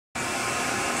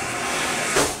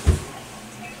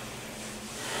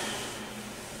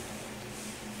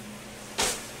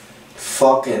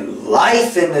fucking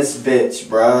life in this bitch,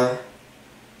 bruh.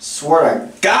 Swear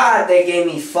to God, they gave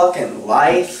me fucking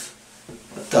life.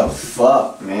 What the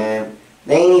fuck, man?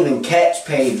 They ain't even catch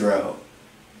Pedro.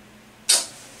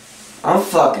 I'm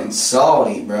fucking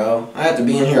salty, bro. I have to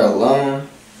be in here alone.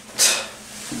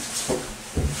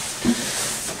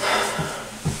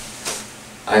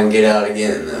 I can get out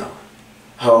again, though.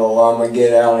 Oh, I'ma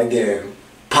get out again.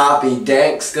 Poppy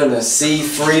Dank's gonna see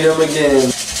freedom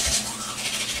again.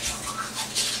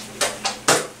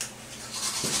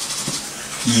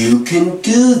 You can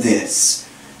do this.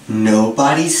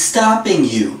 Nobody's stopping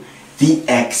you. The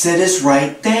exit is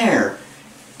right there.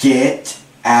 Get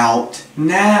out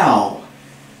now.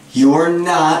 You're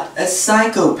not a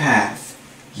psychopath.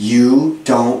 You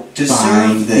don't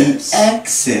deserve the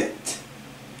exit.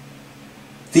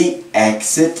 The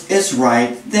exit is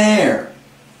right there.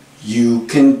 You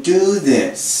can do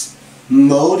this.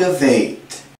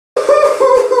 Motivate.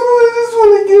 I just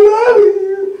want to get out of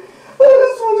here. I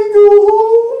just want to go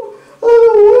home. I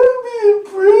don't want to be in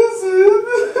prison.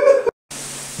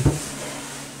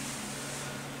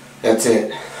 That's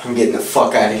it. I'm getting the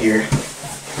fuck out of here.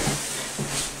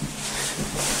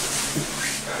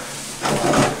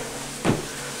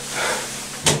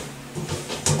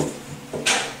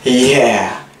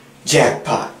 Yeah,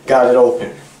 jackpot. Got it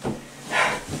open.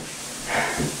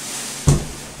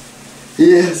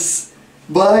 Yes.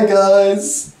 Bye,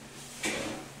 guys.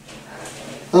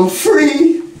 I'm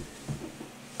free.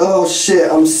 Oh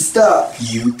shit, I'm stuck.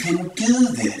 You can do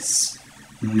this.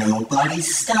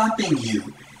 Nobody's stopping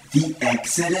you. The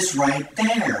exit is right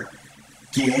there.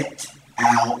 Get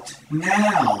out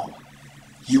now.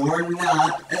 You're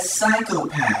not a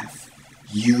psychopath.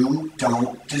 You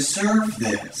don't deserve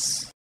this.